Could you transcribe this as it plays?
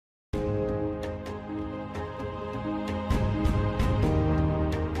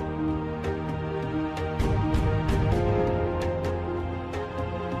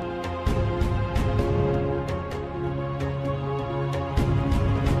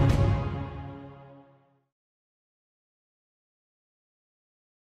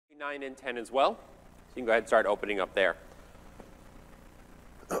9, and 10 as well. So you can go ahead and start opening up there.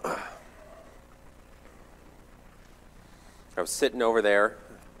 I was sitting over there,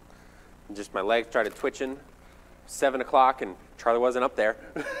 and just my legs started twitching. 7 o'clock, and Charlie wasn't up there.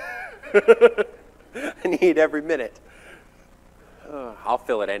 I need every minute. I'll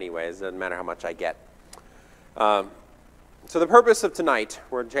fill it anyways, doesn't matter how much I get. So the purpose of tonight,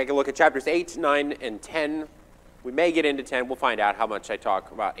 we're going to take a look at chapters 8, 9, and 10. We may get into 10. We'll find out how much I talk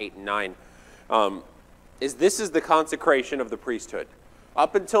about 8 and 9. This is the consecration of the priesthood.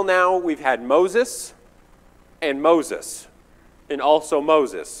 Up until now, we've had Moses, and also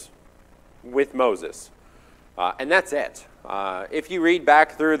Moses with Moses. And that's it. If you read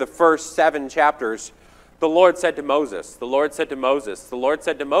back through the first 7 chapters, the Lord said to Moses, the Lord said to Moses, the Lord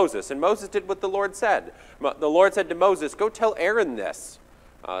said to Moses, and Moses did what the Lord said. The Lord said to Moses, go tell Aaron this.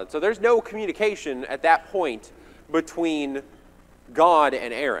 So there's no communication at that point between God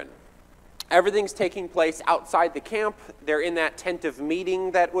and Aaron. Everything's taking place outside the camp. They're in that tent of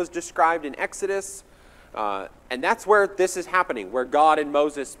meeting that was described in Exodus. And that's where this is happening, where God and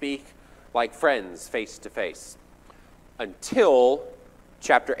Moses speak like friends, face to face, until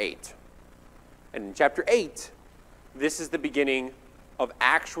chapter 8. And in chapter 8, this is the beginning of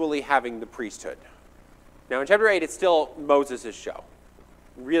actually having the priesthood. Now in chapter 8, it's still Moses' show.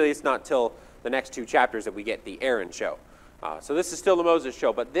 Really, it's not till the next 2 chapters that we get the Aaron show. So this is still the Moses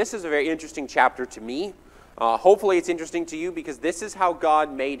show, but this is a very interesting chapter to me. Hopefully it's interesting to you, because this is how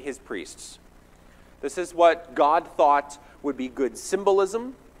God made his priests. This is what God thought would be good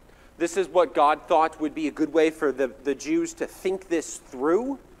symbolism. This is what God thought would be a good way for the Jews to think this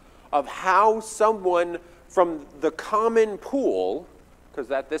through, of how someone from the common pool,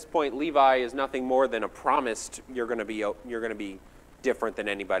 because at this point Levi is nothing more than a promised, you're going to be different than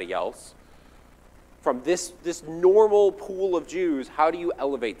anybody else. From this normal pool of Jews, how do you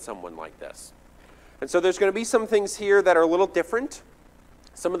elevate someone like this? And so there's going to be some things here that are a little different.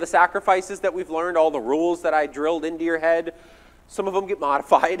 Some of the sacrifices that we've learned, all the rules that I drilled into your head, some of them get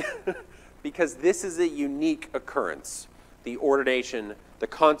modified because this is a unique occurrence, the ordination, the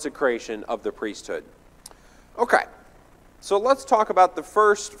consecration of the priesthood. Okay, so let's talk about the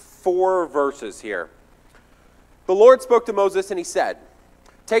first 4 verses here. The Lord spoke to Moses and he said,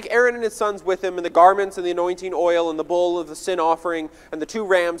 take Aaron and his sons with him, and the garments and the anointing oil and the bowl of the sin offering and the 2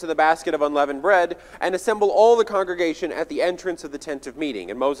 rams and the basket of unleavened bread, and assemble all the congregation at the entrance of the tent of meeting.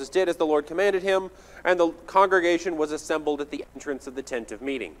 And Moses did as the Lord commanded him, and the congregation was assembled at the entrance of the tent of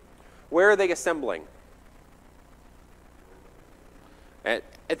meeting. Where are they assembling? At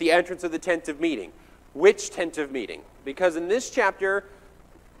the entrance of the tent of meeting. Which tent of meeting? Because in this chapter,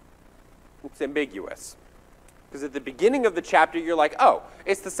 it's ambiguous. Because at the beginning of the chapter, you're like, oh,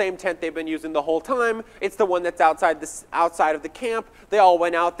 it's the same tent they've been using the whole time. It's the one that's outside of the camp. They all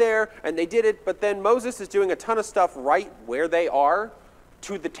went out there, and they did it. But then Moses is doing a ton of stuff right where they are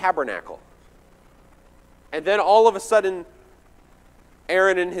to the tabernacle. And then all of a sudden,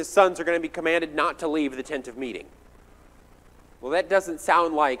 Aaron and his sons are going to be commanded not to leave the tent of meeting. Well, that doesn't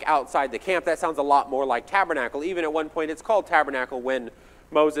sound like outside the camp. That sounds a lot more like tabernacle. Even at one point, it's called tabernacle when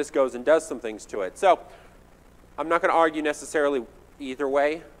Moses goes and does some things to it. So I'm not going to argue necessarily either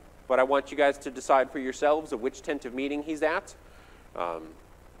way, but I want you guys to decide for yourselves of which tent of meeting he's at.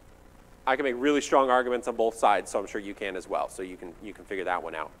 I can make really strong arguments on both sides, so I'm sure you can as well, so you can figure that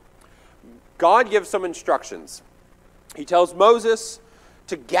one out. God gives some instructions. He tells Moses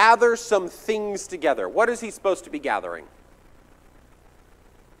to gather some things together. What is he supposed to be gathering?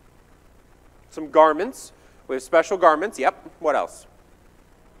 Some garments. We have special garments. Yep. What else?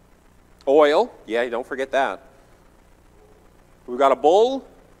 Oil. Yeah, don't forget that. We've got a bull.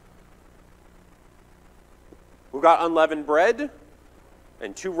 We've got unleavened bread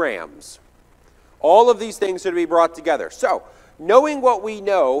and 2 rams. All of these things are to be brought together. So, knowing what we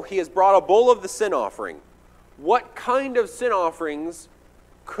know, he has brought a bull of the sin offering. What kind of sin offerings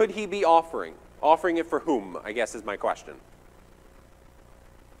could he be offering? Offering it for whom, I guess, is my question.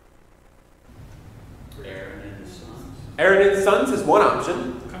 Aaron and his sons. Aaron and his sons is one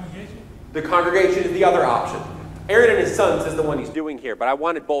option. The congregation is the other option. Aaron and his sons is the one he's doing here, but I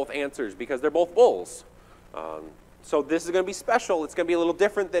wanted both answers because they're both bulls. So this is going to be special. It's going to be a little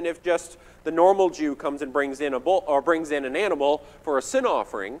different than if just the normal Jew comes and brings in a bull or brings in an animal for a sin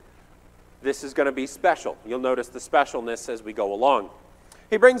offering. This is going to be special. You'll notice the specialness as we go along.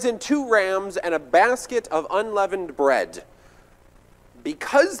 He brings in 2 rams and a basket of unleavened bread.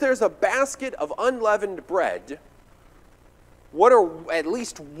 Because there's a basket of unleavened bread, what are at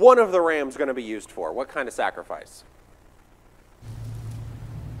least one of the rams going to be used for? What kind of sacrifice?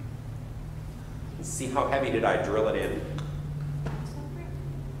 See how heavy did I drill it in?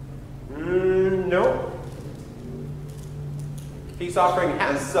 peace offering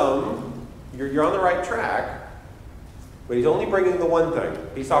has some. You're on the right track. But he's only bringing the one thing.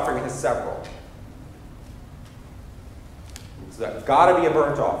 Peace offering has several. It's got to be a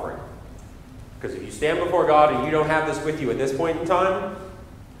burnt offering. Because if you stand before God and you don't have this with you at this point in time,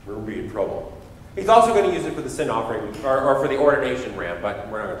 we'll be in trouble. He's also going to use it for the sin offering, or for the ordination ram, but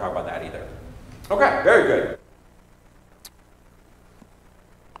we're not going to talk about that either. Okay, very good.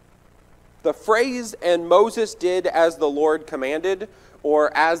 The phrase, "and Moses did as the Lord commanded,"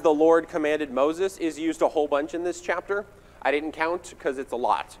 or "as the Lord commanded Moses," is used a whole bunch in this chapter. I didn't count because it's a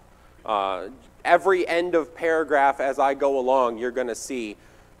lot. Every end of paragraph as I go along, you're going to see,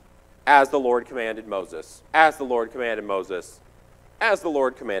 "as the Lord commanded Moses," "as the Lord commanded Moses," "as the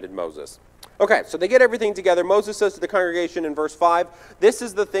Lord commanded Moses." Okay, so they get everything together. Moses says to the congregation in verse 5, "This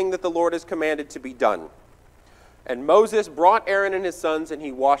is the thing that the Lord has commanded to be done." And Moses brought Aaron and his sons, and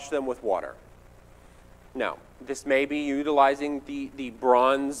he washed them with water. Now, this may be utilizing the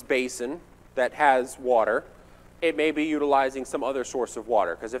bronze basin that has water. It may be utilizing some other source of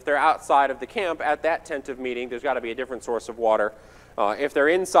water, because if they're outside of the camp at that tent of meeting, there's got to be a different source of water. If they're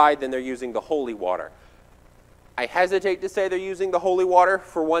inside, then they're using the holy water. I hesitate to say they're using the holy water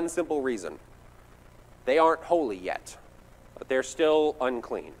for one simple reason. They aren't holy yet, but they're still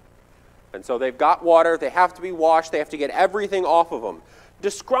unclean. And so they've got water, they have to be washed, they have to get everything off of them.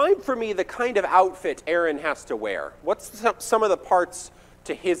 Describe for me the kind of outfit Aaron has to wear. What's some of the parts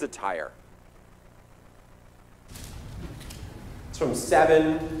to his attire? It's from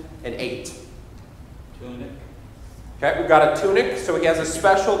 7 and 8. Tunic. Okay, we've got a tunic, so he has a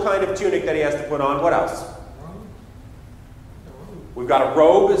special kind of tunic that he has to put on. What else? We've got a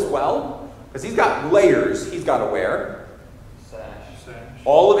robe as well, because he's got layers he's got to wear.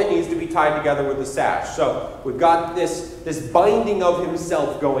 All of it needs to be tied together with the sash. So we've got this binding of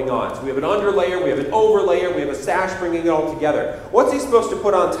himself going on. So we have an underlayer, we have an overlayer, we have a sash bringing it all together. What's he supposed to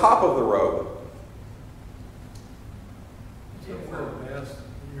put on top of the robe?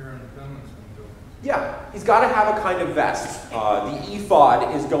 Yeah, he's got to have a kind of vest. The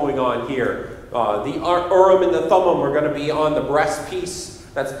ephod is going on here. The Urim and the Thummim are going to be on the breast piece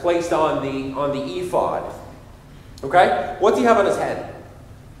that's placed on the ephod. Okay? What's he have on his head?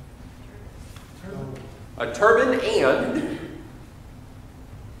 A turban, and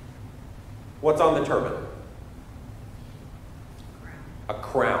what's on the turban? A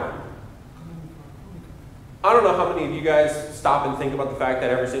crown. I don't know how many of you guys stop and think about the fact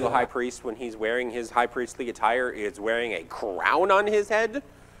that every single high priest, when he's wearing his high priestly attire, is wearing a crown on his head.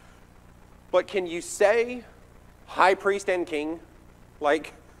 But can you say high priest and king?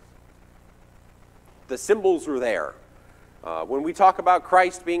 Like, the symbols are there. When we talk about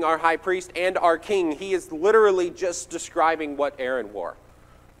Christ being our high priest and our king, he is literally just describing what Aaron wore.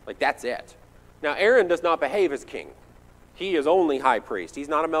 Like, that's it. Now, Aaron does not behave as king. He is only high priest. He's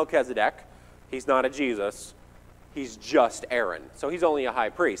not a Melchizedek. He's not a Jesus. He's just Aaron. So he's only a high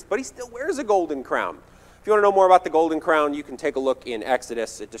priest. But he still wears a golden crown. If you want to know more about the golden crown, you can take a look in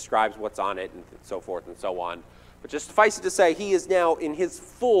Exodus. It describes what's on it and so forth and so on. But just suffice it to say, he is now in his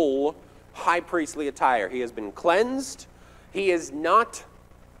full high priestly attire. He has been cleansed. He is not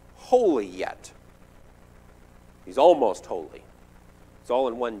holy yet. He's almost holy. It's all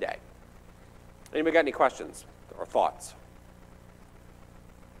in one day. Anybody got any questions or thoughts?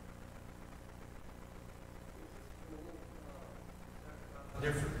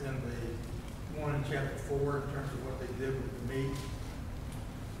 Different than the one in chapter 4 in terms of what they did with the meat?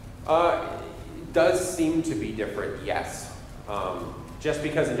 It does seem to be different, yes. Just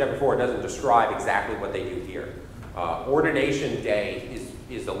because in chapter 4 it doesn't describe exactly what they do here. Ordination day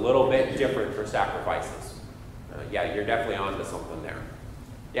is a little bit different for sacrifices. Yeah, you're definitely onto something there.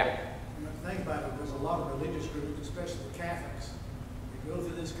 Yeah? And if you think about it, there's a lot of religious groups, especially the Catholics, that go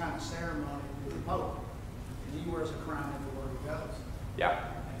through this kind of ceremony with the Pope, and he wears a crown everywhere he goes. Yeah.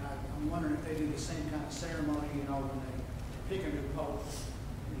 And I'm wondering if they do the same kind of ceremony, you know, when they pick a new Pope,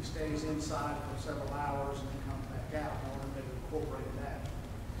 and he stays inside for several hours and then comes back out. I wonder if they incorporated that.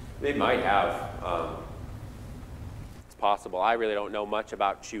 They might have. It's possible. I really don't know much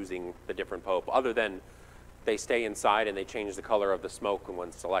about choosing the different pope, other than they stay inside and they change the color of the smoke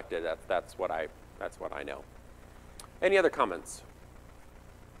when selected. That's what I know. Any other comments?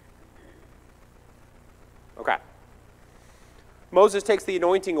 Okay. Moses takes the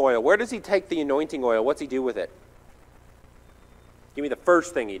anointing oil. Where does he take the anointing oil? What's he do with it? Give me the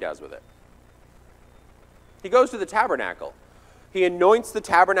first thing he does with it. He goes to the tabernacle. He anoints the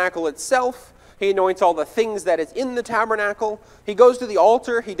tabernacle itself. He anoints all the things that is in the tabernacle. He goes to the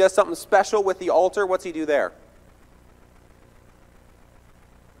altar. He does something special with the altar. What's he do there?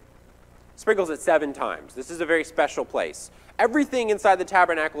 Sprinkles it 7 times. This is a very special place. Everything inside the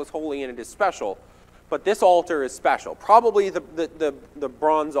tabernacle is holy and it is special, but this altar is special. Probably the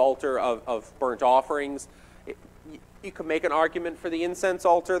bronze altar of burnt offerings. You could make an argument for the incense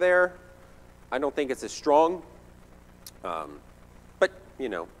altar there. I don't think it's as strong, but you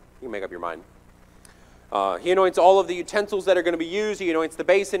can make up your mind. He anoints all of the utensils that are going to be used. He anoints the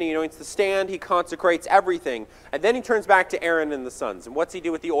basin. He anoints the stand. He consecrates everything. And then he turns back to Aaron and the sons. And what's he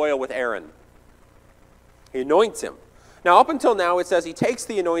do with the oil with Aaron? He anoints him. Now, up until now, it says he takes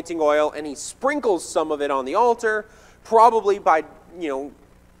the anointing oil and he sprinkles some of it on the altar, probably by,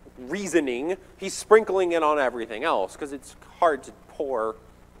 reasoning. He's sprinkling it on everything else because it's hard to pour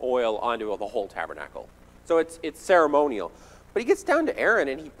oil onto the whole tabernacle. So it's ceremonial. But he gets down to Aaron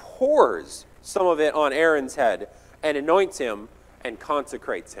and he pours some of it on Aaron's head and anoints him and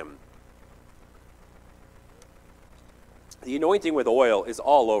consecrates him. The anointing with oil is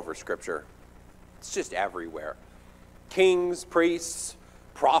all over Scripture. It's just everywhere. Kings, priests,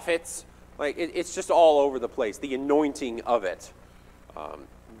 prophets, it's just all over the place, the anointing of it.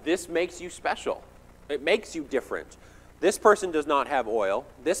 This makes you special. It makes you different. This person does not have oil.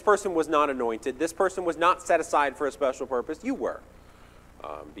 This person was not anointed. This person was not set aside for a special purpose. You were.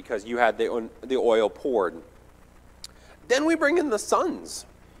 Because you had the oil poured. Then we bring in the sons.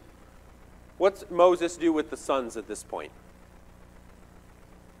 What's Moses do with the sons at this point?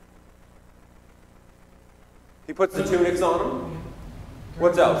 He puts the tunics on them.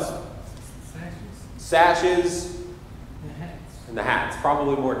 What's else? Sashes. And the hats.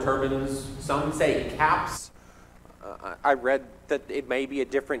 Probably more turbans. Some say caps. I read that it may be a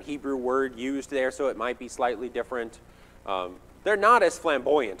different Hebrew word used there, so it might be slightly different. They're not as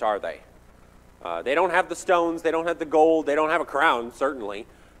flamboyant, are they? They don't have the stones, they don't have the gold, they don't have a crown, certainly,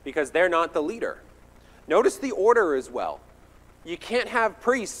 because they're not the leader. Notice the order as well. You can't have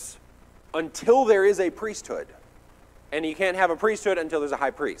priests until there is a priesthood. And you can't have a priesthood until there's a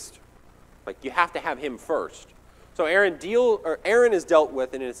high priest. You have to have him first. So Aaron is dealt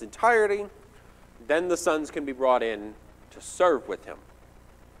with in its entirety. Then the sons can be brought in to serve with him.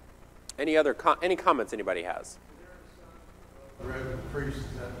 Any comments anybody has? Regular priests, is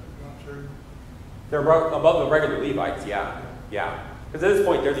that not true? They're above the regular Levites, yeah. Because at this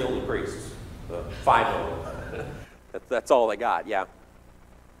point, they're the only priests. The 5 of them. That's all they got, yeah.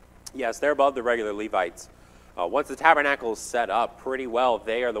 Yes, they're above the regular Levites. Once the tabernacle is set up pretty well,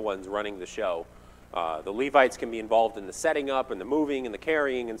 they are the ones running the show. The Levites can be involved in the setting up and the moving and the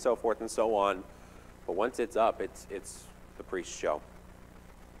carrying and so forth and so on. But once it's up, it's the priest's show.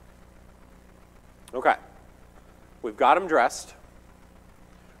 Okay. We've got him dressed.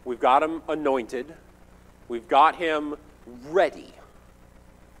 We've got him anointed. We've got him ready.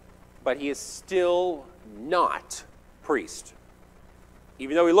 But he is still not priest.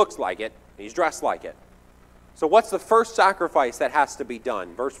 Even though he looks like it, he's dressed like it. So what's the first sacrifice that has to be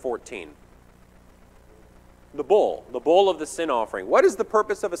done? Verse 14. The bull of the sin offering. What is the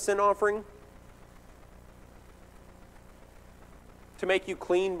purpose of a sin offering? To make you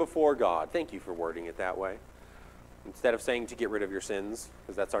clean before God. Thank you for wording it that way. Instead of saying to get rid of your sins,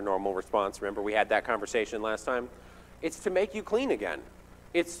 because that's our normal response. Remember, we had that conversation last time. It's to make you clean again.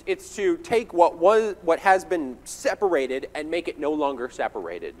 It's to take what has been separated and make it no longer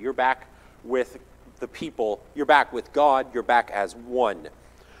separated. You're back with the people. You're back with God. You're back as one.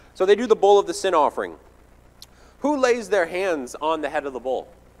 So they do the bull of the sin offering. Who lays their hands on the head of the bull?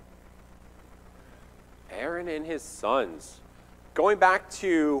 Aaron and his sons. Going back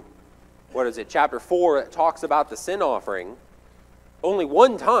to, chapter 4, it talks about the sin offering. Only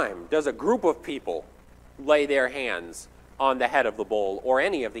one time does a group of people lay their hands on the head of the bull or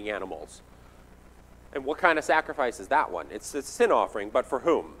any of the animals. And what kind of sacrifice is that one? It's a sin offering, but for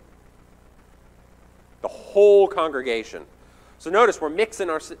whom? The whole congregation. So notice we're mixing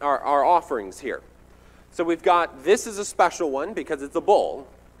our offerings here. So we've got, this is a special one because it's a bull.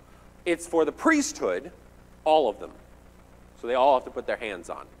 It's for the priesthood, all of them. So they all have to put their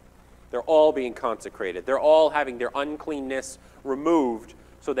hands on. They're all being consecrated. They're all having their uncleanness removed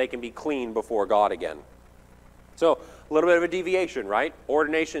so they can be clean before God again. So a little bit of a deviation, right?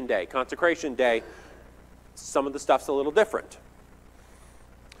 Ordination day, consecration day, some of the stuff's a little different.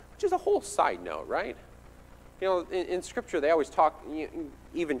 Which is a whole side note, right? In Scripture, they always talk,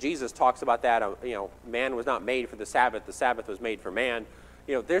 even Jesus talks about that, man was not made for the Sabbath was made for man.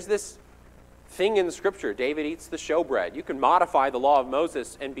 There's this thing in the Scripture, David eats the showbread. You can modify the law of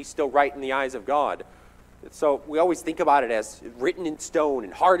Moses and be still right in the eyes of God. So we always think about it as written in stone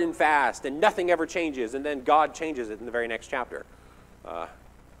and hard and fast and nothing ever changes, and then God changes it in the very next chapter.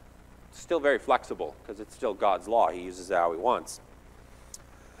 Still very flexible because it's still God's law. He uses it how he wants.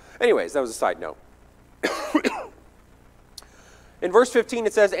 Anyways, that was a side note. In verse 15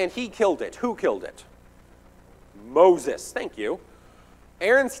 it says, and he killed it. Who killed it? Moses. Thank you.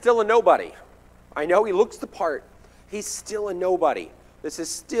 Aaron's still a nobody. I know he looks the part. He's still a nobody. This is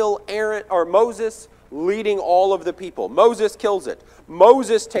still Aaron or Moses leading all of the people. Moses kills it.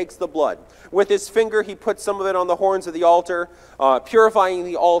 Moses takes the blood. With his finger, he puts some of it on the horns of the altar, purifying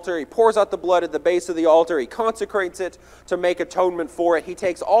the altar. He pours out the blood at the base of the altar. He consecrates it to make atonement for it. He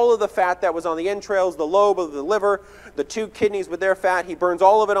takes all of the fat that was on the entrails, the lobe of the liver, the 2 kidneys with their fat. He burns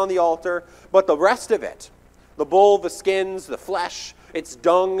all of it on the altar. But the rest of it, the bull, the skins, the flesh, its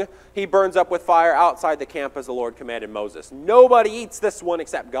dung, he burns up with fire outside the camp as the Lord commanded Moses. Nobody eats this one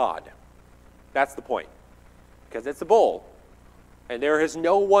except God. That's the point. Because it's a bull. And there is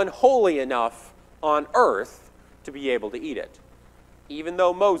no one holy enough on earth to be able to eat it. Even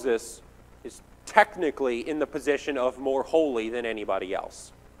though Moses is technically in the position of more holy than anybody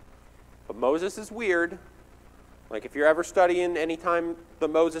else. But Moses is weird. Like if you're ever studying any time that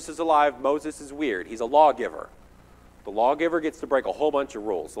Moses is alive, Moses is weird. He's a lawgiver. The lawgiver gets to break a whole bunch of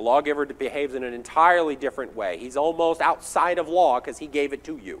rules. The lawgiver behaves in an entirely different way. He's almost outside of law because he gave it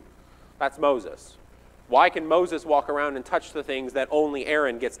to you. That's Moses. Why can Moses walk around and touch the things that only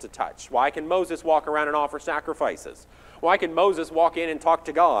Aaron gets to touch? Why can Moses walk around and offer sacrifices? Why can Moses walk in and talk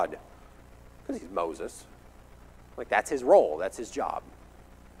to God? Because he's Moses. Like that's his role. That's his job.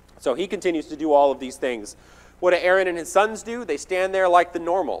 So he continues to do all of these things. What do Aaron and his sons do? They stand there like the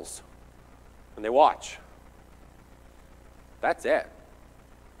normals. And they watch. That's it.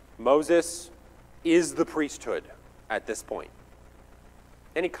 Moses is the priesthood at this point.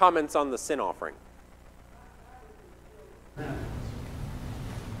 Any comments on the sin offering?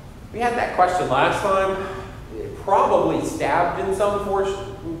 We had that question last time. Probably stabbed in some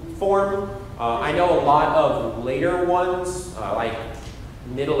form. I know a lot of later ones, like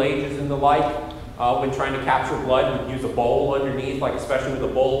Middle Ages and the like, when trying to capture blood, would use a bowl underneath, like especially with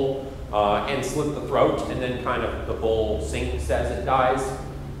a bull, and slit the throat, and then kind of the bull sinks as it dies.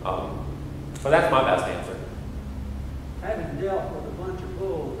 But that's my best answer. Having dealt with a bunch of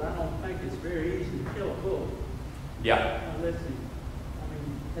bulls, I don't think it's very easy to kill a bull. Yeah. Unless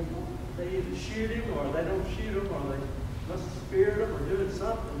they either shoot him or they don't shoot him or they must have speared him or doing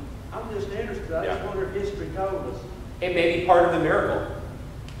something. I'm just interested. I just wonder if history told us. It may be part of the miracle.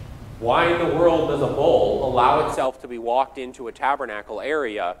 Why in the world does a bull allow itself to be walked into a tabernacle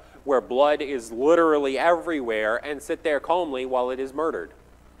area where blood is literally everywhere and sit there calmly while it is murdered?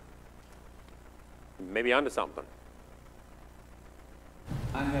 Maybe onto something.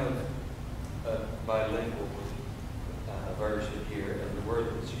 I have a bilingual version here, and the word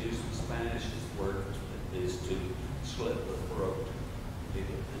that's used in Spanish is to slit the throat, the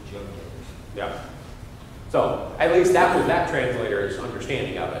jugulars. Yeah. So at least that was that translator's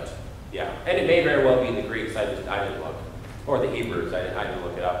understanding of it. Yeah. And it may very well be the Greeks. I didn't look, or the Hebrews. I didn't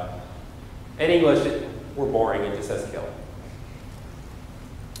look it up. In English, we're boring. It just says kill.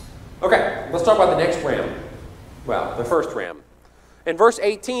 Okay. Let's talk about the next ram. Well, the first ram. In verse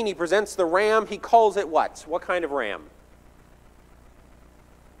 18, he presents the ram. He calls it what? What kind of ram?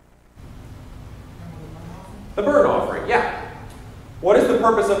 The burnt offering, yeah. What is the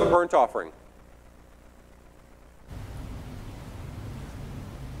purpose of a burnt offering?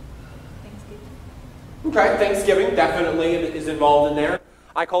 Okay, Thanksgiving definitely is involved in there.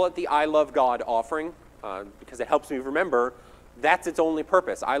 I call it the I love God offering because it helps me remember that's its only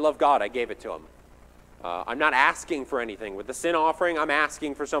purpose. I love God, I gave it to him. I'm not asking for anything. With the sin offering, I'm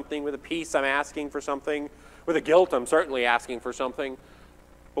asking for something. With a peace, I'm asking for something. With a guilt, I'm certainly asking for something.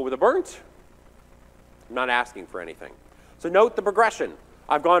 But with a burnt, I'm not asking for anything. So note the progression.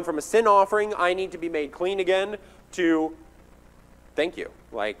 I've gone from a sin offering, I need to be made clean again, to thank you.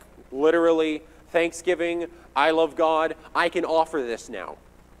 Like literally, Thanksgiving, I love God, I can offer this now.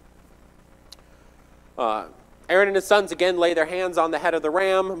 Aaron and his sons again lay their hands on the head of the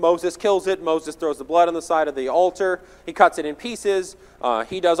ram. Moses kills it. Moses throws the blood on the side of the altar. He cuts it in pieces.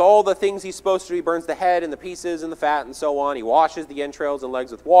 He does all the things he's supposed to. He burns the head and the pieces and the fat and so on. He washes the entrails and legs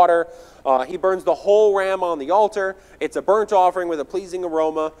with water. He burns the whole ram on the altar. It's a burnt offering with a pleasing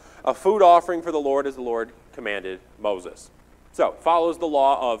aroma, a food offering for the Lord as the Lord commanded Moses. So, follows the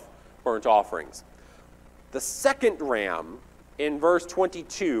law of burnt offerings. The second ram in verse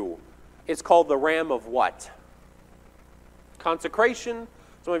 22 is called the ram of what? Consecration.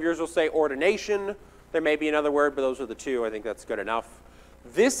 Some of yours will say ordination. There may be another word, but those are the two. I think that's good enough.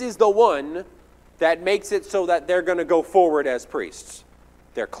 This is the one that makes it so that they're going to go forward as priests.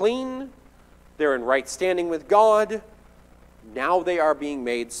 They're clean. They're in right standing with God. Now they are being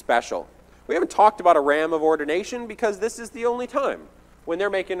made special. We haven't talked about a ram of ordination because this is the only time when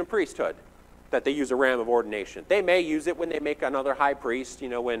they're making a priesthood. that they use a ram of ordination. They may use it when they make another high priest. You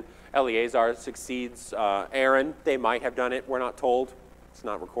know, when Eleazar succeeds Aaron, they might have done it. We're not told. It's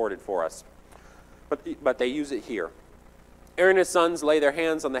not recorded for us. But they use it here. Aaron and his sons lay their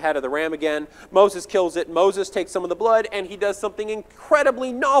hands on the head of the ram again. Moses kills it. Moses takes some of the blood, and he does something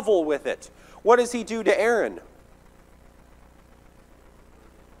incredibly novel with it. What does he do to Aaron?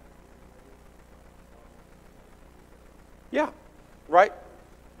 Yeah, right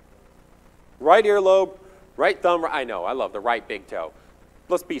earlobe, right thumb. I know, I love the right big toe.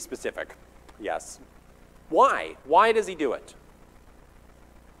 Let's be specific. Yes. Why? Why does he do it?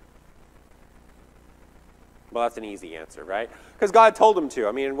 Well, that's an easy answer, right? Because God told him to.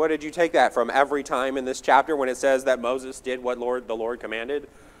 I mean, what did you take that from every time in this chapter when it says that Moses did what the Lord commanded?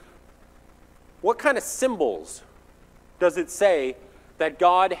 What kind of symbols does it say that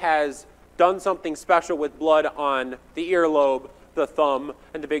God has done something special with blood on the earlobe, the thumb,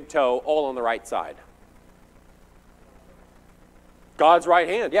 and the big toe, all on the right side? God's right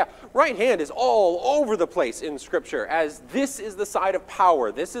hand. Yeah, right hand is all over the place in Scripture, as this is the side of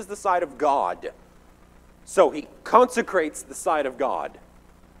power. This is the side of God. So he consecrates the side of God.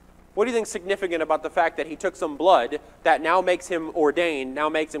 What do you think is significant about the fact that he took some blood that now makes him ordained, now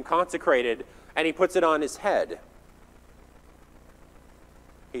makes him consecrated, and he puts it on his head?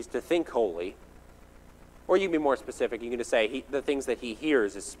 He's to think holy. Or you can be more specific. You can just say the things that he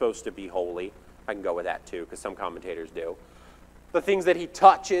hears is supposed to be holy. I can go with that too, because some commentators do. The things that he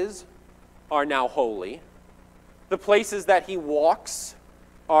touches are now holy. The places that he walks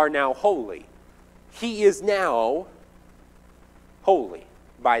are now holy. He is now holy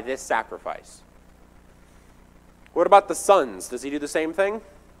by this sacrifice. What about the sons? Does he do the same thing?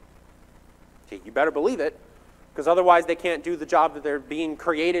 You better believe it, because otherwise they can't do the job that they're being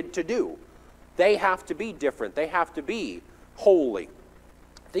created to do. They have to be different. They have to be holy.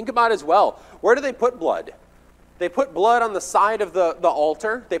 Think about as well, where do they put blood? They put blood on the side of the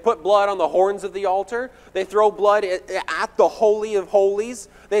altar. They put blood on the horns of the altar. They throw blood at the Holy of Holies.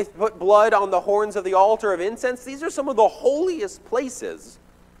 They put blood on the horns of the altar of incense. These are some of the holiest places.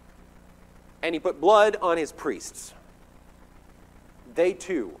 And he put blood on his priests. They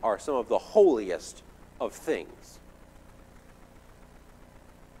too are some of the holiest of things.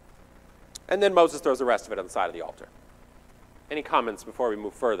 And then Moses throws the rest of it on the side of the altar. Any comments before we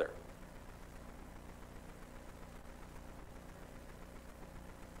move further?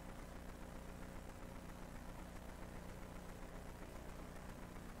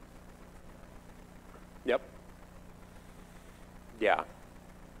 Yep. Yeah,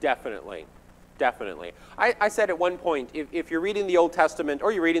 definitely. Definitely. I said at one point, if you're reading the Old Testament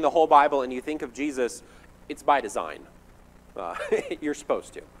or you're reading the whole Bible and you think of Jesus, it's by design. You're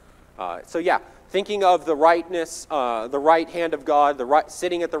supposed to. So yeah, thinking of the rightness, the right hand of God,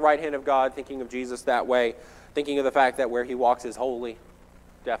 sitting at the right hand of God, thinking of Jesus that way, thinking of the fact that where he walks is holy,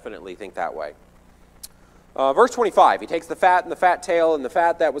 definitely think that way. Verse 25, he takes the fat and the fat tail and the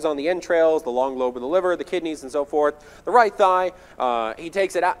fat that was on the entrails, the long lobe of the liver, the kidneys and so forth, the right thigh. He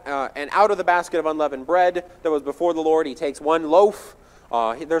takes it out, and out of the basket of unleavened bread that was before the Lord, he takes one loaf.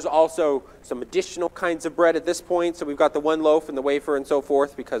 There's also some additional kinds of bread at this point. So we've got the one loaf and the wafer and so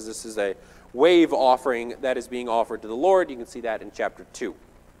forth, because this is a wave offering that is being offered to the Lord. You can see that in chapter 2.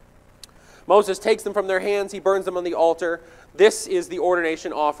 Moses takes them from their hands. He burns them on the altar. This is the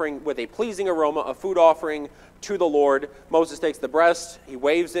ordination offering with a pleasing aroma, a food offering to the Lord. Moses takes the breast. He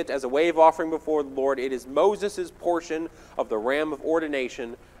waves it as a wave offering before the Lord. It is Moses' portion of the ram of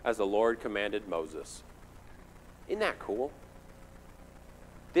ordination as the Lord commanded Moses. Isn't that cool?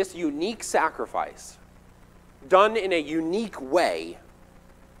 This unique sacrifice done in a unique way,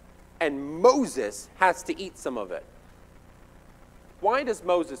 and Moses has to eat some of it. Why does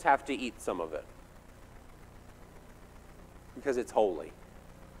Moses have to eat some of it? Because it's holy.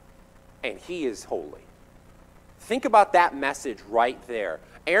 And he is holy. Think about that message right there.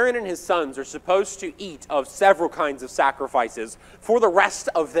 Aaron and his sons are supposed to eat of several kinds of sacrifices for the rest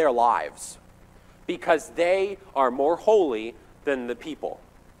of their lives, because they are more holy than the people.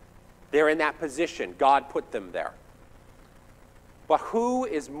 They're in that position. God put them there. But who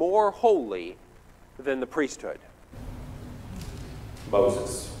is more holy than the priesthood?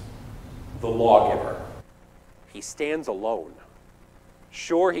 Moses, the lawgiver. He stands alone.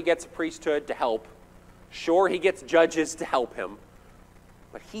 Sure, he gets a priesthood to help. Sure, he gets judges to help him.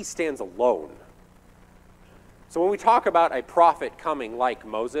 But he stands alone. So when we talk about a prophet coming like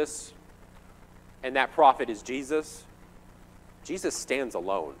Moses, and that prophet is Jesus, Jesus stands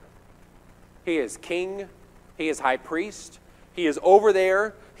alone. He is king. He is high priest. He is over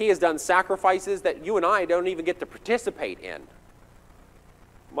there. He has done sacrifices that you and I don't even get to participate in.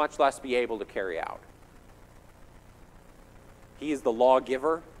 much less be able to carry out. He is the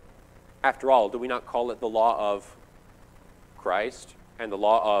lawgiver. After all, do we not call it the law of Christ and the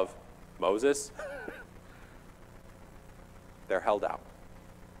law of Moses? They're held out.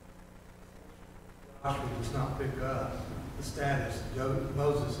 Joshua does not pick up the status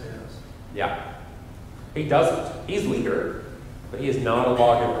Moses has. Yeah. He doesn't. He's leader, but he is not a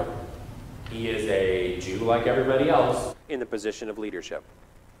lawgiver. He is a Jew like everybody else in the position of leadership.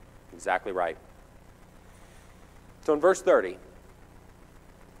 Exactly right. So in verse 30,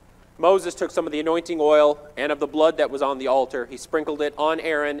 Moses took some of the anointing oil and of the blood that was on the altar. He sprinkled it on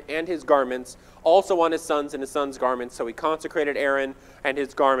Aaron and his garments, also on his sons and his sons' garments. So he consecrated Aaron and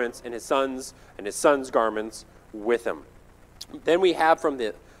his garments and his sons' garments with him. Then we have from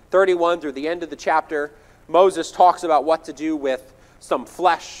the 31 through the end of the chapter, Moses talks about what to do with some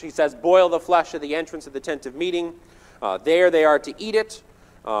flesh. He says, boil the flesh at the entrance of the tent of meeting. There they are to eat it,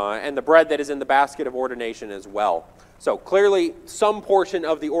 and the bread that is in the basket of ordination as well. So clearly, some portion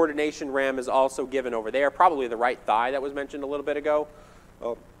of the ordination ram is also given over there, probably the right thigh that was mentioned a little bit ago,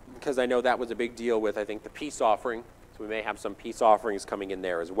 because I know that was a big deal with, I think, the peace offering. So we may have some peace offerings coming in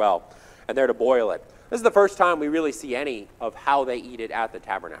there as well. And they're to boil it. This is the first time we really see any of how they eat it at the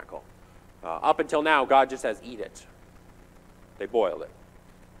tabernacle. Up until now, God just says, eat it. They boiled it.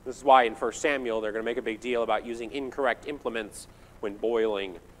 This is why in 1 Samuel they're going to make a big deal about using incorrect implements when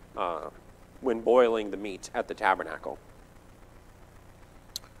boiling the meat at the tabernacle.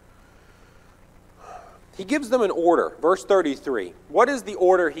 He gives them an order. Verse 33. What is the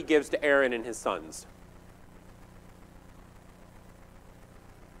order he gives to Aaron and his sons?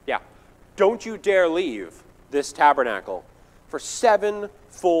 Yeah. Don't you dare leave this tabernacle for 7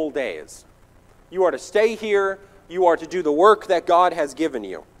 full days. You are to stay here. You are to do the work that God has given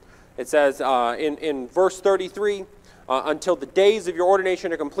you. It says in verse 33, until the days of your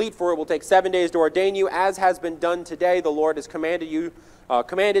ordination are complete, for it will take 7 days to ordain you, as has been done today. The Lord has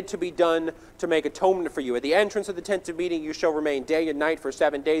commanded to be done to make atonement for you. At the entrance of the tent of meeting you shall remain day and night for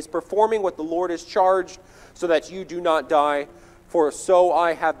 7 days, performing what the Lord has charged, so that you do not die. For so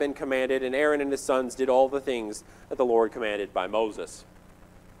I have been commanded. And Aaron and his sons did all the things that the Lord commanded by Moses.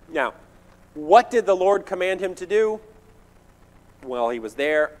 Now, what did the Lord command him to do? Well, he was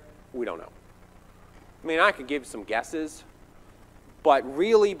there. We don't know. I mean, I could give some guesses, but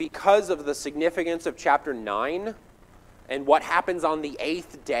really because of the significance of chapter 9 and what happens on the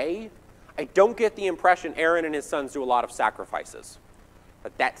 8th day, I don't get the impression Aaron and his sons do a lot of sacrifices.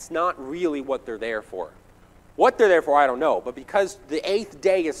 But that's not really what they're there for. What they're there for, I don't know, but because the 8th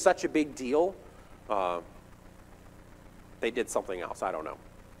day is such a big deal, they did something else. I don't know.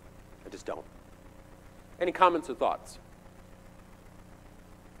 I just don't. Any comments or thoughts?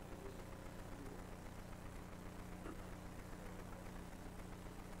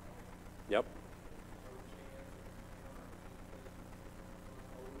 Yep.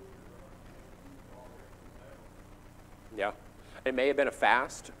 Yeah. It may have been a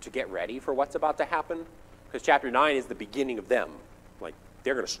fast to get ready for what's about to happen, because chapter 9 is the beginning of them. Like,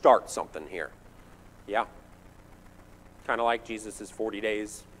 they're going to start something here. Yeah. Kind of like Jesus' 40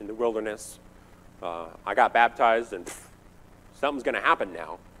 days in the wilderness. I got baptized, and something's going to happen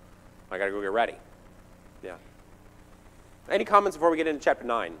now. I got to go get ready. Yeah. Any comments before we get into chapter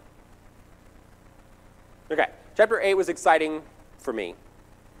 9? Okay, chapter 8 was exciting for me,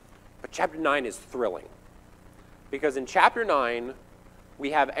 but chapter 9 is thrilling. Because in chapter 9,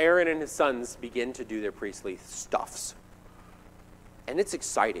 we have Aaron and his sons begin to do their priestly stuffs. And it's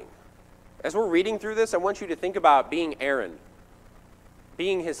exciting. As we're reading through this, I want you to think about being Aaron,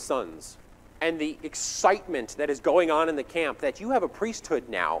 being his sons, and the excitement that is going on in the camp, that you have a priesthood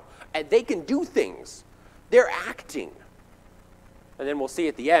now, and they can do things. They're acting. And then we'll see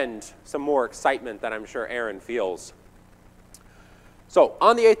at the end some more excitement that I'm sure Aaron feels. So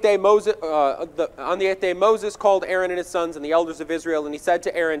on the 8th day, Moses called Aaron and his sons and the elders of Israel, and he said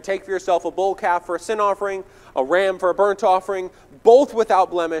to Aaron, "Take for yourself a bull calf for a sin offering, a ram for a burnt offering, both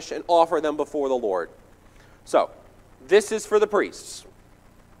without blemish, and offer them before the Lord." So this is for the priests.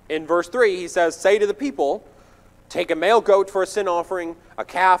 In verse 3, he says, "Say to the people, take a male goat for a sin offering, a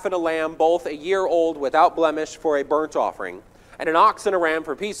calf and a lamb, both a year old without blemish for a burnt offering, and an ox and a ram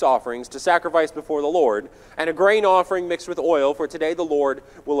for peace offerings to sacrifice before the Lord, and a grain offering mixed with oil, for today the Lord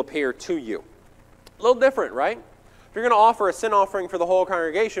will appear to you." A little different, right? If you're going to offer a sin offering for the whole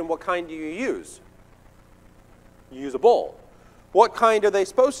congregation, what kind do you use? You use a bull. What kind are they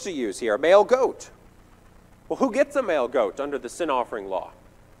supposed to use here? A male goat. Well, who gets a male goat under the sin offering law?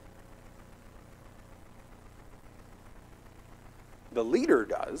 The leader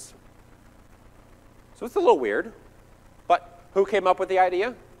does. So it's a little weird. But Who came up with the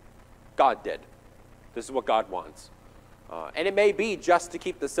idea? God did. This is what God wants. And it may be just to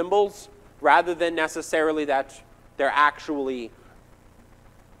keep the symbols rather than necessarily that they're actually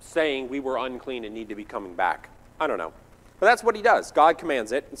saying we were unclean and need to be coming back. I don't know. But that's what he does. God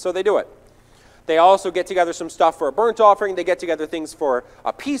commands it, and so they do it. They also get together some stuff for a burnt offering. They get together things for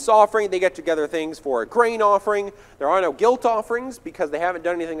a peace offering. They get together things for a grain offering. There are no guilt offerings because they haven't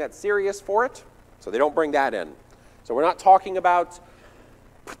done anything that's serious for it, so they don't bring that in. So we're not talking about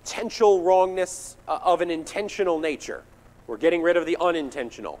potential wrongness of an intentional nature. We're getting rid of the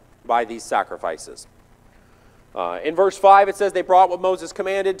unintentional by these sacrifices. In verse 5, it says, they brought what Moses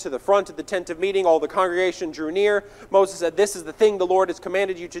commanded to the front of the tent of meeting. All the congregation drew near. Moses said, this is the thing the Lord has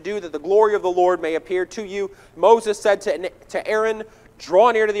commanded you to do, that the glory of the Lord may appear to you. Moses said to Aaron, draw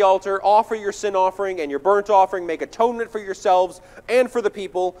near to the altar, offer your sin offering and your burnt offering, make atonement for yourselves and for the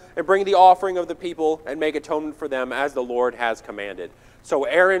people, and bring the offering of the people and make atonement for them as the Lord has commanded. So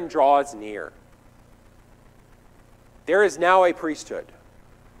Aaron draws near. There is now a priesthood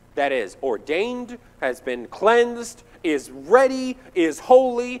that is ordained, has been cleansed, is ready, is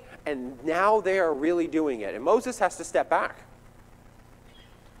holy, and now they are really doing it. And Moses has to step back.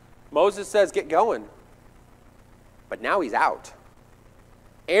 Moses says, get going. But now he's out.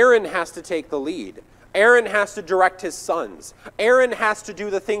 Aaron has to take the lead. Aaron has to direct his sons. Aaron has to do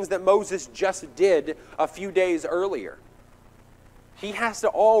the things that Moses just did a few days earlier. He has to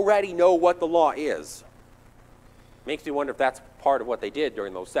already know what the law is. Makes me wonder if that's part of what they did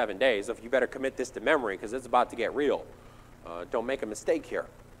during those 7 days. If you better commit this to memory because it's about to get real. Don't make a mistake here.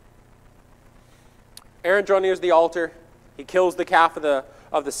 Aaron draws near the altar. He kills the calf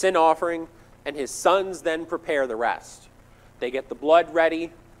of the sin offering, and his sons then prepare the rest. They get the blood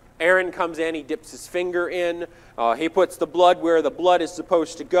ready. Aaron comes in, he dips his finger in, he puts the blood where the blood is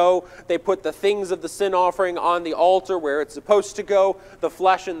supposed to go. They put the things of the sin offering on the altar where it's supposed to go. The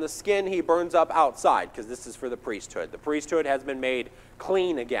flesh and the skin he burns up outside, because this is for the priesthood. The priesthood has been made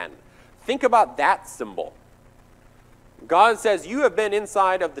clean again. Think about that symbol. God says, you have been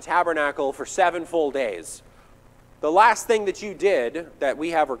inside of the tabernacle for 7 full days. The last thing that you did, that we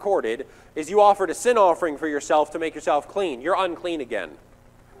have recorded, is you offered a sin offering for yourself to make yourself clean. You're unclean again.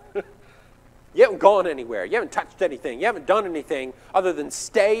 You haven't gone anywhere. You haven't touched anything. You haven't done anything other than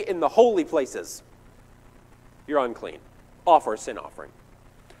stay in the holy places. You're unclean. Offer a sin offering.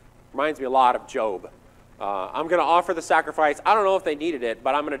 Reminds me a lot of Job. I'm going to offer the sacrifice. I don't know if they needed it,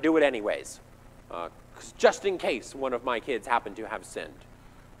 but I'm going to do it anyways. Just in case one of my kids happened to have sinned.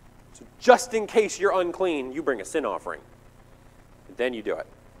 So just in case you're unclean, you bring a sin offering. And then you do it.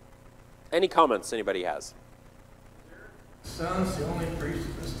 Any comments anybody has? Son's the only priest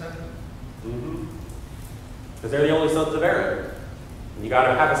at this time? Because they're the only sons of Aaron. And you got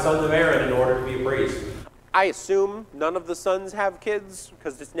to have a son of Aaron in order to be a priest. I assume none of the sons have kids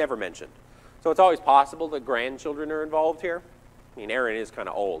because it's never mentioned. So it's always possible that grandchildren are involved here. I mean, Aaron is kind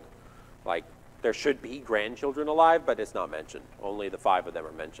of old. Like, there should be grandchildren alive, but it's not mentioned. Only the 5 of them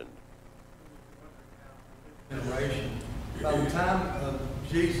are mentioned. Generation. By the time of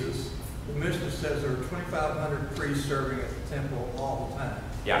Jesus, the Mishnah says there were 2,500 priests serving at the temple all the time.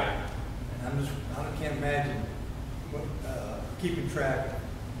 Yeah. And I can't imagine keeping track,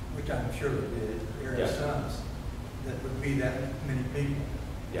 which I'm sure they did, Aaron's sons, that would be that many people.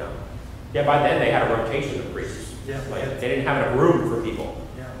 Yeah. Yeah, by then they had a rotation of priests. Yeah. Like, they didn't have enough room for people.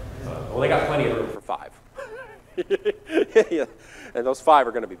 Yeah. Well, they got plenty of room for 5. Yeah. And those 5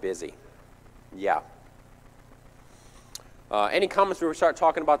 are going to be busy. Yeah. Any comments before we start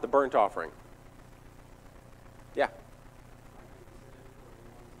talking about the burnt offering? Yeah.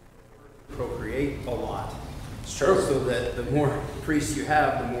 Procreate a lot. It's true. So that the more priests you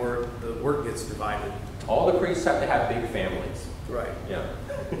have, the more the work gets divided. All the priests have to have big families. Right. Yeah.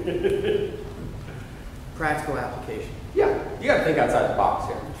 Practical application. Yeah. You got to think outside the box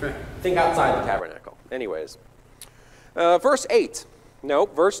here. That's right. Think outside the tabernacle. Anyways. Verse 8. No,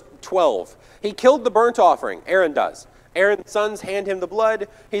 verse 12. He killed the burnt offering. Aaron does. Aaron's sons hand him the blood.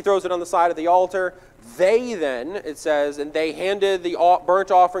 He throws it on the side of the altar. They then, it says, and they handed the burnt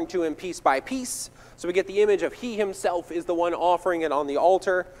offering to him piece by piece. So we get the image of he himself is the one offering it on the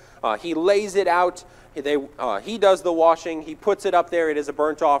altar. He lays it out. He does the washing. He puts it up there. It is a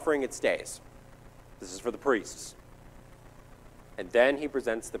burnt offering. It stays. This is for the priests. And then he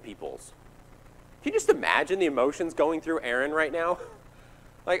presents the peoples. Can you just imagine the emotions going through Aaron right now?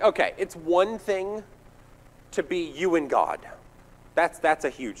 Like, okay, it's one thing to be you and God. That's a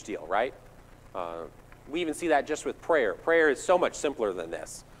huge deal, right? We even see that just with prayer. Prayer is so much simpler than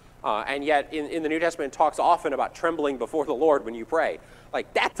this. And yet, in the New Testament, it talks often about trembling before the Lord when you pray.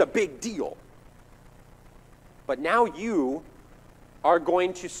 Like, that's a big deal. But now you are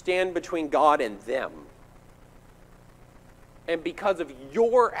going to stand between God and them. And because of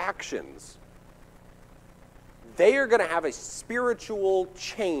your actions, they are going to have a spiritual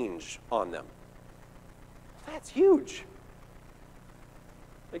change on them. That's huge.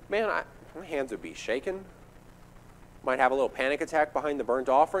 Like, man, my hands would be shaking. Might have a little panic attack behind the burnt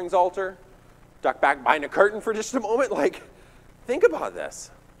offerings altar. Duck back behind a curtain for just a moment. Like, think about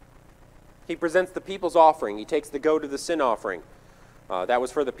this. He presents the people's offering. He takes the goat of the sin offering. That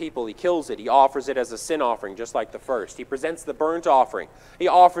was for the people. He kills it. He offers it as a sin offering, just like the first. He presents the burnt offering. He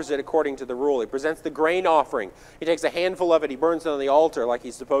offers it according to the rule. He presents the grain offering. He takes a handful of it. He burns it on the altar like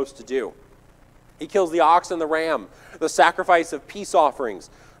he's supposed to do. He kills the ox and the ram, the sacrifice of peace offerings.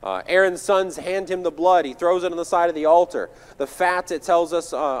 Aaron's sons hand him the blood. He throws it on the side of the altar. The fat, it tells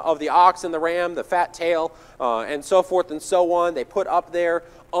us, of the ox and the ram, the fat tail, and so forth and so on, they put up there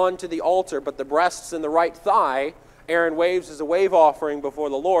onto the altar. But the breasts and the right thigh, Aaron waves as a wave offering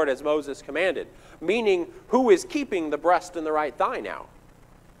before the Lord as Moses commanded. Meaning, who is keeping the breast and the right thigh now?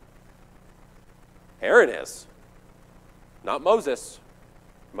 Aaron is. Not Moses.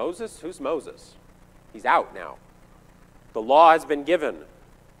 Moses? Who's Moses? He's out now. The law has been given.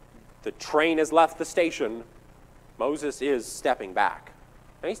 The train has left the station. Moses is stepping back.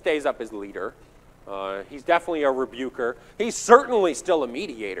 And he stays up as leader. He's definitely a rebuker. He's certainly still a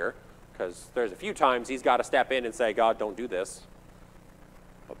mediator, because there's a few times he's got to step in and say, God, don't do this.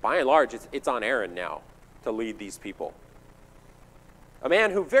 But by and large, it's on Aaron now to lead these people. A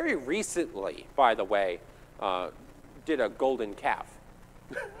man who very recently, by the way, did a golden calf.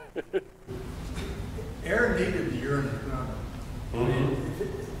 Aaron needed the Urim and Thummim.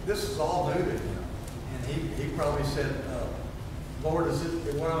 This is all new to him. And he probably said, Lord,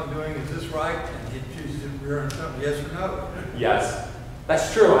 what I'm doing, is this right? And he'd choose the Urim and Thummim, yes or no. Yes,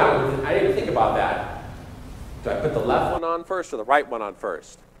 that's true. I didn't think about that. Do I put the left one on first or the right one on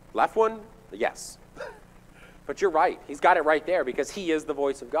first? Left one? Yes. But you're right. He's got it right there because he is the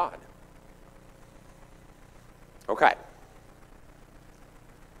voice of God. Okay.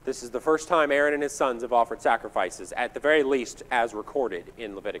 This is the first time Aaron and his sons have offered sacrifices, at the very least as recorded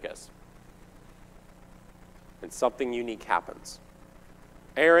in Leviticus. And something unique happens.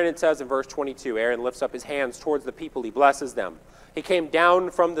 Aaron, it says in verse 22, Aaron lifts up his hands towards the people. He blesses them. He came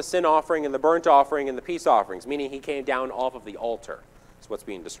down from the sin offering and the burnt offering and the peace offerings, meaning he came down off of the altar. That's what's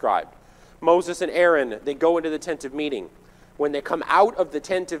being described. Moses and Aaron, they go into the tent of meeting. When they come out of the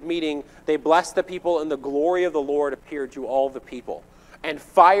tent of meeting, they bless the people, and the glory of the Lord appeared to all the people. And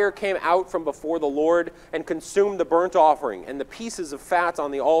fire came out from before the Lord and consumed the burnt offering and the pieces of fat on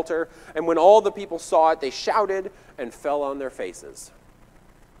the altar. And when all the people saw it, they shouted and fell on their faces.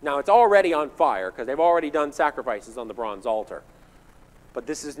 Now, it's already on fire because they've already done sacrifices on the bronze altar. But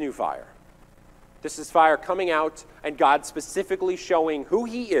this is new fire. This is fire coming out, and God specifically showing who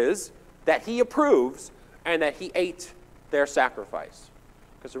he is, that he approves, and that he ate their sacrifice.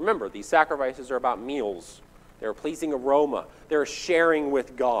 Because remember, these sacrifices are about meals. They're a pleasing aroma. They're sharing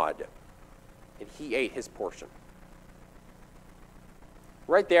with God. And he ate his portion.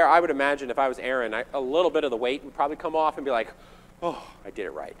 Right there, I would imagine if I was Aaron, a little bit of the weight would probably come off and be like, oh, I did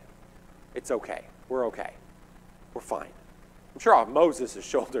it right. It's okay. We're okay. We're fine. I'm sure off Moses'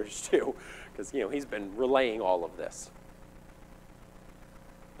 shoulders too, because he's been relaying all of this.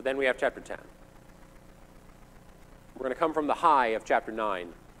 But then we have chapter 10. We're going to come from the high of chapter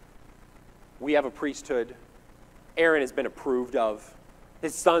 9. We have a priesthood. Aaron has been approved of.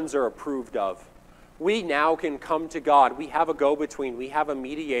 His sons are approved of. We now can come to God. We have a go-between. We have a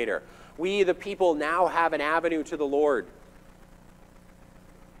mediator. We, the people, now have an avenue to the Lord.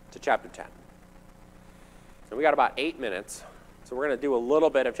 To chapter 10. So we got about 8 minutes. So we're going to do a little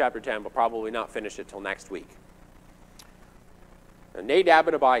bit of chapter 10, but probably not finish it till next week. And Nadab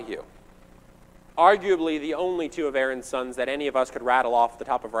and Abihu, arguably the only two of Aaron's sons that any of us could rattle off the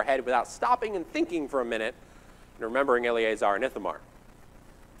top of our head without stopping and thinking for a minute and remembering Eleazar and Ithamar.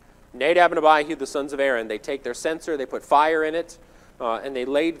 Nadab and Abihu, the sons of Aaron, they take their censer, they put fire in it, and they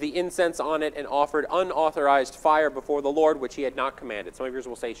laid the incense on it and offered unauthorized fire before the Lord, which he had not commanded. Some of yours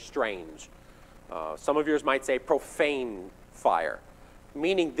will say strange. Some of yours might say profane fire,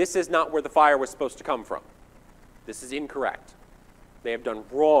 meaning this is not where the fire was supposed to come from. This is incorrect. They have done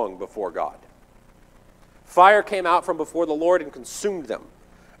wrong before God. Fire came out from before the Lord and consumed them,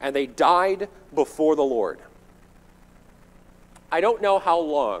 and they died before the Lord. I don't know how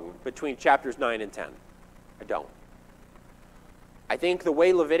long between chapters 9 and 10. I don't. I think the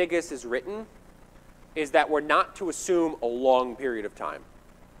way Leviticus is written is that we're not to assume a long period of time.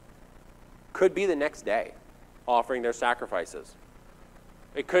 Could be the next day, offering their sacrifices.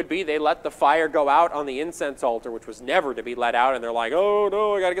 It could be they let the fire go out on the incense altar, which was never to be let out, and they're like, oh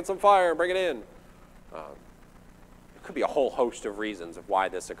no, I got to get some fire and bring it in. There could be a whole host of reasons of why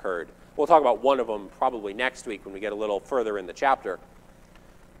this occurred. We'll talk about one of them probably next week when we get a little further in the chapter.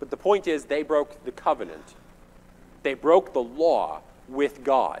 But the point is, they broke the covenant. They broke the law with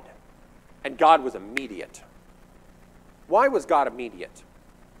God, and God was immediate. Why was God immediate?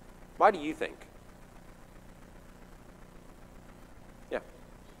 Why do you think? Yeah.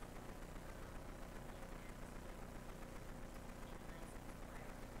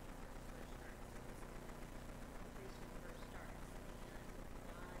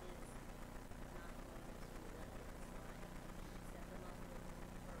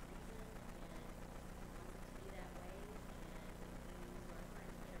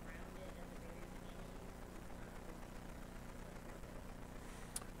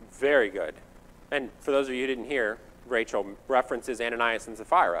 Very good. And for those of you who didn't hear, Rachel references Ananias and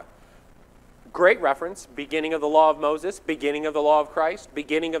Sapphira. Great reference. Beginning of the law of Moses, beginning of the law of Christ,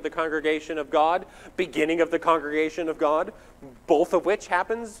 beginning of the congregation of God, beginning of the congregation of God, both of which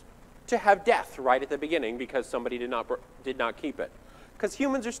happens to have death right at the beginning because somebody did not keep it. Because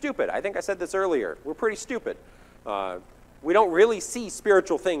humans are stupid. I think I said this earlier. We're pretty stupid. We don't really see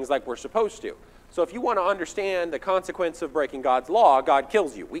spiritual things like we're supposed to. So if you want to understand the consequence of breaking God's law, God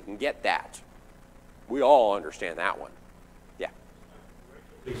kills you. We can get that. We all understand that one. Yeah.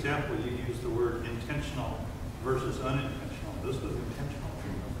 For example, you used the word intentional versus unintentional. This was intentional.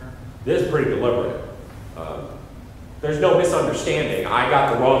 This is pretty deliberate. There's no misunderstanding. I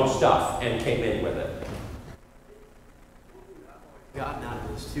got the wrong stuff and came in with it. Gotten out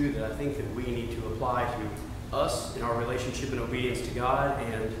of this too, that I think that we need to apply to us in our relationship and obedience to God,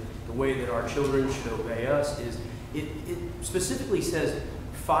 and the way that our children should obey us is, it specifically says,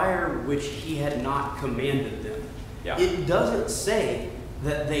 fire which he had not commanded them. Yeah. It doesn't say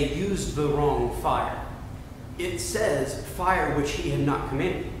that they used the wrong fire. It says fire which he had not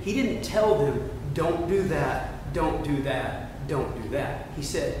commanded. He didn't tell them, don't do that, don't do that, don't do that. He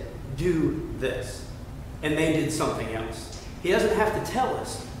said, do this. And they did something else. He doesn't have to tell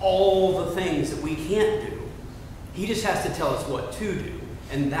us all the things that we can't do. He just has to tell us what to do.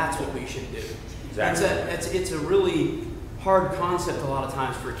 And that's what we should do. Exactly. It's a really hard concept a lot of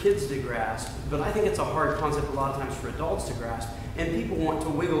times for kids to grasp, but I think it's a hard concept a lot of times for adults to grasp. And people want to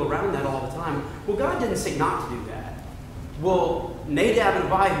wiggle around that all the time. Well, God didn't say not to do that. Well, Nadab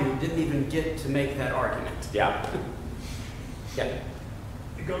and Abihu didn't even get to make that argument. Yeah. Yeah.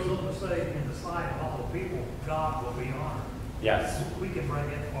 It goes on to say, in the sight of all the people, God will be honored. Yes. We can bring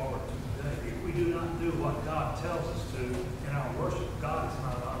it forward to today. If we do not do what God tells us to in our worship, God is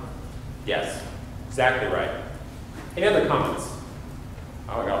not honored. Yes. Exactly right. Any other comments?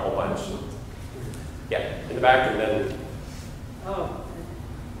 Oh, I got a whole bunch. Yeah, in the back and then.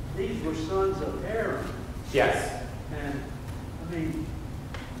 These were sons of Aaron. Yes. And, I mean,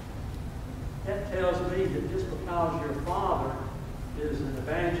 that tells me that just because your father is an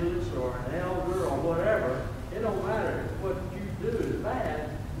evangelist or an elder or whatever, it don't matter. What you do is bad,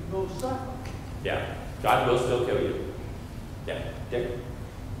 you go suffer. Yeah. God will still kill you. Yeah. Dick?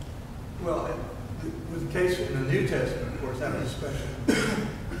 Well, with the case in the New Testament, of course, that was special.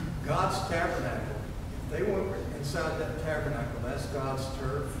 God's tabernacle, if they went inside that tabernacle, that's God's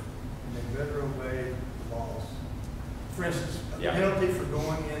turf, and they better obey the laws. For instance, a Yeah. penalty for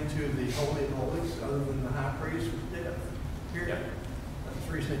going into the Holy of Holies, other than the high priest, was death. Here, Yeah. that's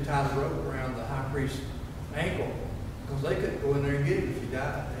the reason they tied a rope around the high priest's ankle, because they couldn't go in there and get him if he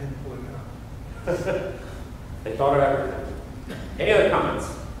died. They had to pull him out. They thought of everything. Any other comments?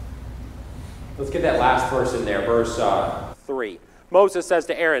 Let's get that last verse in there, verse 3. Moses says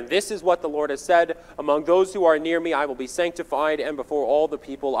to Aaron, "This is what the Lord has said, among those who are near me I will be sanctified, and before all the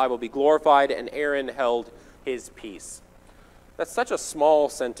people I will be glorified." And Aaron held his peace. That's such a small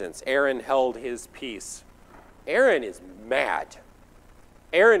sentence. Aaron held his peace. Aaron is mad.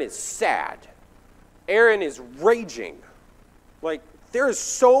 Aaron is sad. Aaron is raging. Like, there's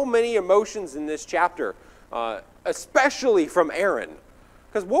so many emotions in this chapter, especially from Aaron.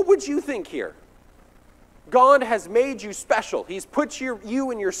 Because what would you think here? God has made you special. He's put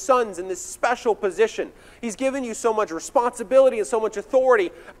you and your sons in this special position. He's given you so much responsibility and so much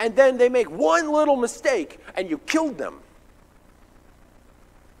authority, and then they make one little mistake and you killed them.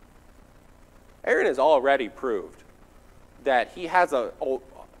 Aaron has already proved that he has a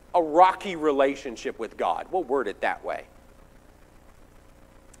rocky relationship with God. We'll word it that way.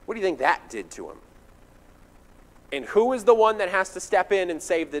 What do you think that did to him? And who is the one that has to step in and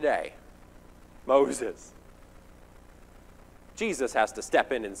save the day? Moses. Jesus has to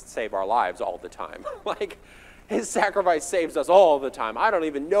step in and save our lives all the time. Like, His sacrifice saves us all the time. I don't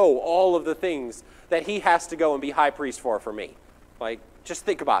even know all of the things that he has to go and be high priest for me. Like, just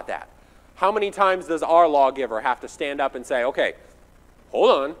think about that. How many times does our lawgiver have to stand up and say, okay, hold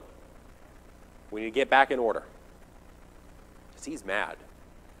on, we need to get back in order? Because he's mad.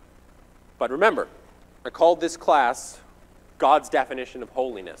 But remember, I called this class God's definition of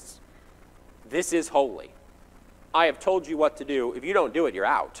holiness. This is holy. I have told you what to do. If you don't do it, you're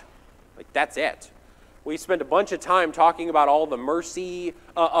out. Like, that's it. We spent a bunch of time talking about all the mercy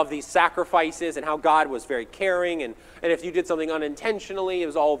of these sacrifices and how God was very caring, and if you did something unintentionally, it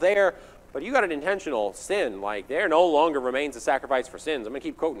was all there. But you got an intentional sin, like, there no longer remains a sacrifice for sins. I'm going to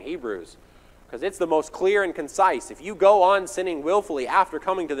keep quoting Hebrews, because it's the most clear and concise. If you go on sinning willfully after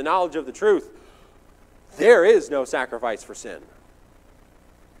coming to the knowledge of the truth, there is no sacrifice for sin.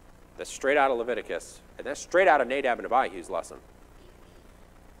 That's straight out of Leviticus, and that's straight out of Nadab and Abihu's lesson.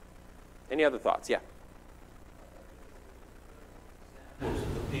 Any other thoughts? Yeah. Most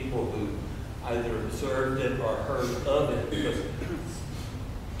of the people who either observed it or heard of it, because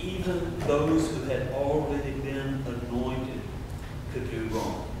even those who had already been anointed could do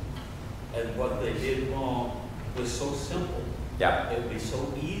wrong. And what they did wrong was so simple. Yeah. It would be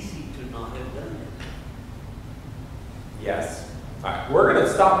so easy to not have done it. Yes. All right, we're going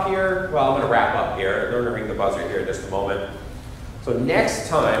to stop here. Well, I'm going to wrap up here. They're going to ring the buzzer here in just a moment. So next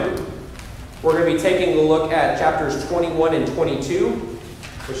time, we're going to be taking a look at chapters 21 and 22,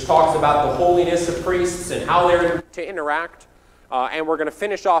 which talks about the holiness of priests and how they're to interact. And we're going to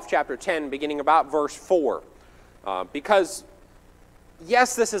finish off chapter 10, beginning about verse 4. Because,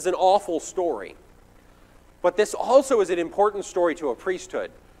 yes, this is an awful story, but this also is an important story to a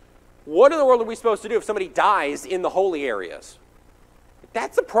priesthood. What in the world are we supposed to do if somebody dies in the holy areas?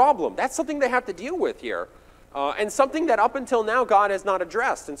 That's a problem. That's something they have to deal with here. And something that up until now God has not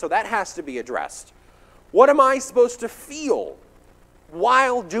addressed. And so that has to be addressed. What am I supposed to feel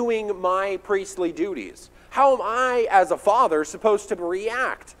while doing my priestly duties? How am I, as a father, supposed to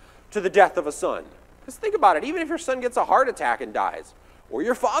react to the death of a son? Because think about it. Even if your son gets a heart attack and dies, or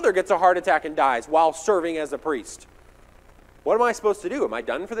your father gets a heart attack and dies while serving as a priest, what am I supposed to do? Am I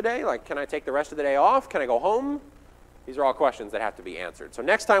done for the day? Like, can I take the rest of the day off? Can I go home? These are all questions that have to be answered. So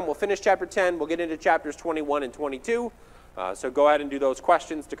next time we'll finish chapter 10. We'll get into chapters 21 and 22. So go ahead and do those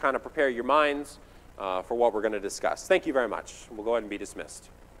questions to kind of prepare your minds for what we're going to discuss. Thank you very much. We'll go ahead and be dismissed.